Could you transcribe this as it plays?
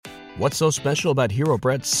What's so special about Hero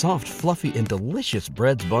Bread's soft, fluffy, and delicious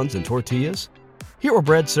breads, buns, and tortillas? Hero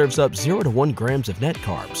Bread serves up 0 to 1 grams of net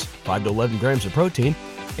carbs, 5 to 11 grams of protein,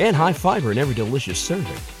 and high fiber in every delicious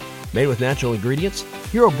serving. Made with natural ingredients,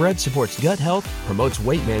 Hero Bread supports gut health, promotes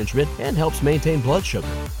weight management, and helps maintain blood sugar.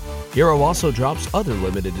 Hero also drops other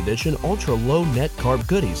limited edition ultra-low net carb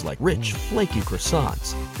goodies like rich, flaky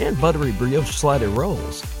croissants and buttery brioche slider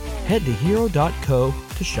rolls. Head to hero.co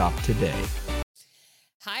to shop today.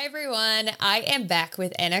 Hi everyone, I am back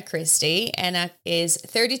with Anna Christie. Anna is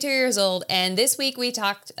 32 years old, and this week we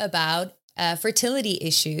talked about fertility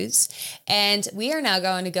issues, and we are now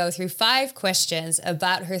going to go through 5 questions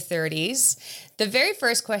about her 30s. The very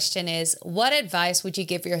first question is, what advice would you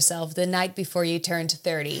give yourself the night before you turned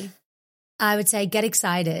 30? I would say get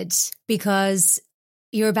excited, because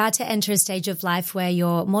you're about to enter a stage of life where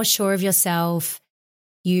you're more sure of yourself.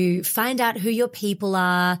 You find out who your people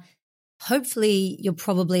are. Hopefully, you're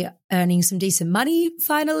probably earning some decent money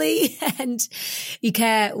finally, and you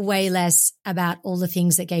care way less about all the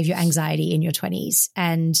things that gave you anxiety in your 20s.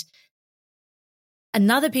 And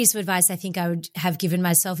another piece of advice I think I would have given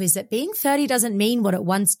myself is that being 30 doesn't mean what it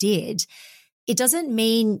once did. It doesn't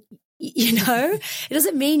mean, it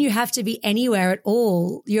doesn't mean you have to be anywhere at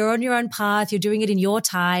all. You're on your own path. You're doing it in your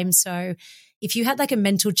time. So if you had like a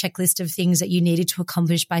mental checklist of things that you needed to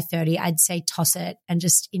accomplish by 30, I'd say toss it and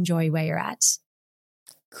just enjoy where you're at.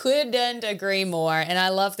 Couldn't agree more. And I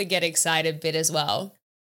love the get excited bit as well.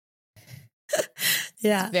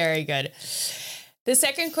 Yeah. Very good. The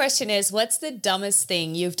second question is, what's the dumbest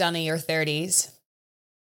thing you've done in your 30s?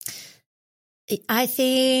 I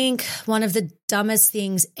think one of the dumbest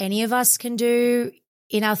things any of us can do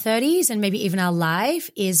in our 30s and maybe even our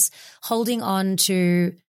life is holding on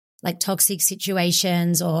to like toxic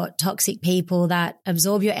situations or toxic people that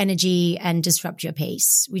absorb your energy and disrupt your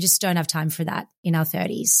peace. We just don't have time for that in our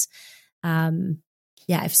 30s. If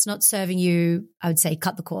it's not serving you, I would say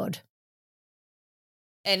cut the cord.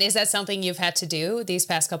 And is that something you've had to do these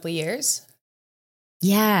past couple of years?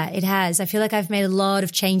 Yeah, it has. I feel like I've made a lot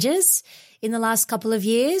of changes in the last couple of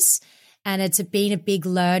years, and it's been a big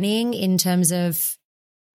learning in terms of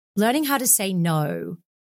learning how to say no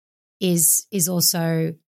is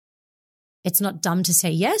also, it's not dumb to say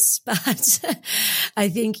yes, but I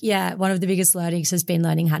think, one of the biggest learnings has been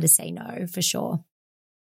learning how to say no for sure.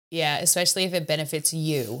 Yeah, especially if it benefits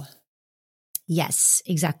you. Yes,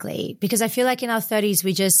 exactly. Because I feel like in our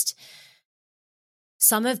 30s,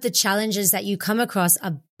 some of the challenges that you come across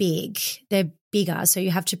are big. They're bigger. So you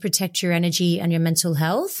have to protect your energy and your mental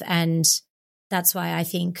health. And that's why I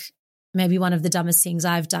think maybe one of the dumbest things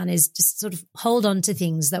I've done is just sort of hold on to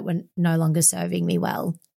things that were no longer serving me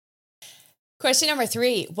well. Question number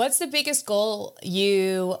 3, what's the biggest goal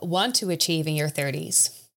you want to achieve in your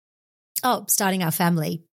 30s? Oh, starting our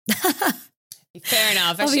family. Fair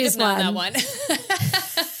enough. I should have known that one.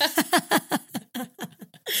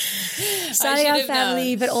 Starting our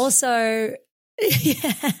family, but also,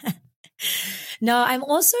 No, I'm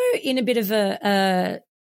also in a bit of a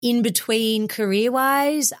in-between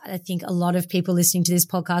career-wise. I think a lot of people listening to this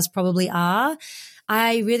podcast probably are.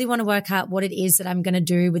 I really want to work out what it is that I'm going to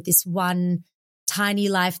do with this one tiny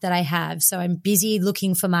life that I have. So I'm busy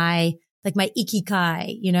looking for my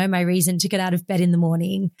ikigai, my reason to get out of bed in the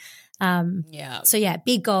morning. So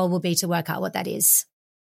big goal will be to work out what that is.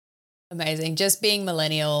 Amazing. Just being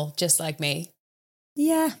millennial, just like me.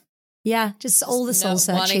 Yeah. Yeah. Just all the soul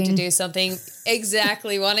searching. Wanting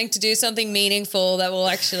to do something meaningful that will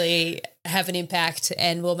actually have an impact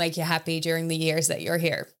and will make you happy during the years that you're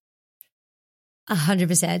here.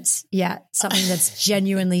 100%. Yeah. Something that's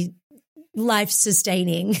genuinely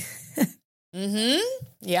life-sustaining.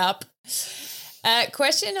 Yep.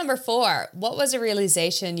 Question number 4. What was a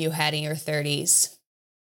realization you had in your 30s?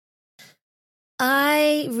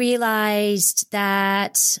 I realized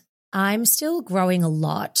that I'm still growing a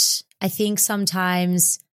lot. I think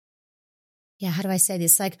sometimes, how do I say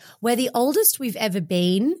this? Like, we're the oldest we've ever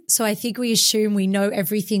been. So I think we assume we know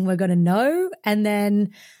everything we're going to know. And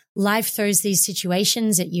then life throws these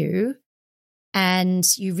situations at you and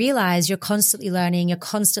you realize you're constantly learning, you're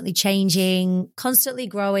constantly changing, constantly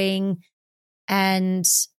growing. And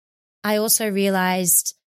I also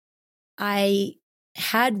realized I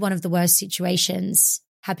had one of the worst situations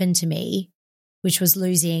happen to me, which was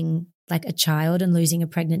losing like a child and losing a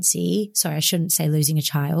pregnancy. Sorry, I shouldn't say losing a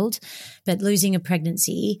child, but losing a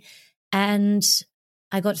pregnancy. And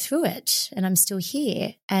I got through it and I'm still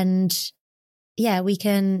here. And we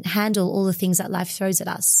can handle all the things that life throws at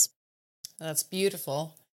us. That's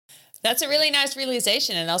beautiful. That's a really nice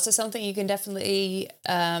realization, and also something you can definitely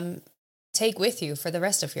take with you for the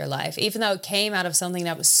rest of your life, even though it came out of something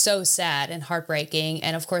that was so sad and heartbreaking.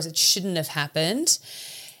 And of course, it shouldn't have happened.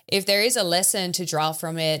 If there is a lesson to draw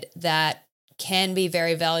from it that can be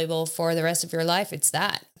very valuable for the rest of your life, it's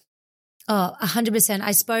that. Oh, 100%.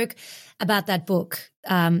 I spoke about that book,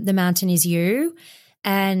 The Mountain Is You,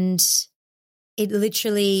 and it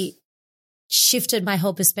literally shifted my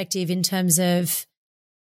whole perspective in terms of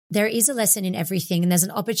there is a lesson in everything and there's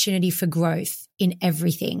an opportunity for growth in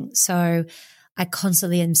everything. So I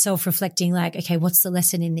constantly am self-reflecting like, okay, what's the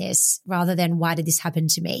lesson in this rather than why did this happen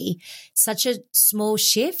to me? Such a small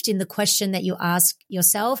shift in the question that you ask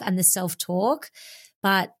yourself and the self-talk,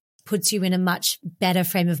 but puts you in a much better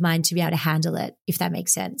frame of mind to be able to handle it, if that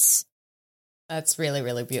makes sense. That's really,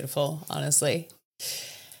 really beautiful, honestly.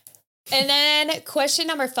 And then question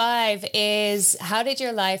number 5 is, how did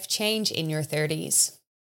your life change in your 30s?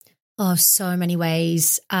 Oh, so many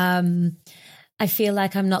ways. I feel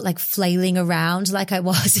like I'm not like flailing around like I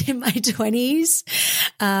was in my 20s,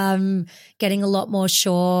 getting a lot more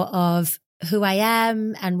sure of who I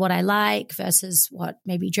am and what I like versus what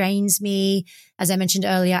maybe drains me. As I mentioned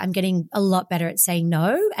earlier, I'm getting a lot better at saying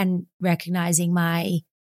no and recognizing my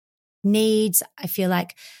needs. I feel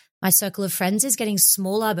like my circle of friends is getting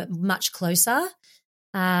smaller but much closer.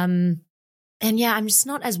 And yeah, I'm just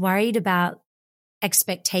not as worried about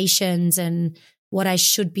expectations and what I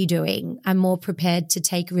should be doing. I'm more prepared to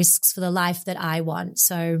take risks for the life that I want.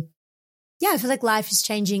 So yeah, I feel like life is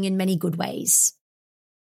changing in many good ways.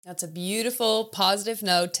 That's a beautiful, positive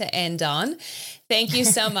note to end on. Thank you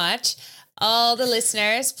so much. All the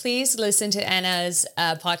listeners, please listen to Anna's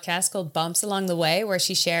podcast called Bumps Along the Way, where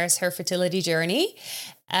she shares her fertility journey.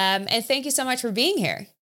 And thank you so much for being here.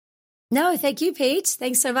 No, thank you, Pete.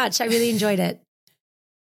 Thanks so much. I really enjoyed it.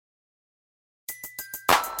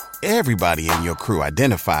 Everybody in your crew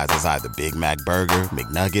identifies as either Big Mac Burger,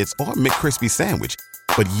 McNuggets, or McCrispy Sandwich.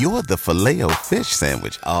 But you're the Filet-O-Fish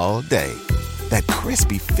Sandwich all day. That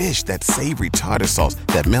crispy fish, that savory tartar sauce,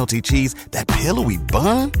 that melty cheese, that pillowy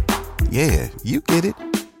bun. Yeah, you get it.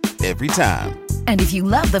 Every time. And if you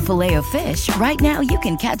love the Filet-O-Fish, right now you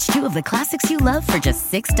can catch 2 of the classics you love for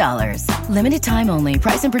just $6. Limited time only.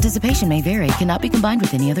 Price and participation may vary. Cannot be combined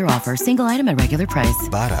with any other offer. Single item at regular price.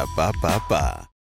 Ba-da-ba-ba-ba.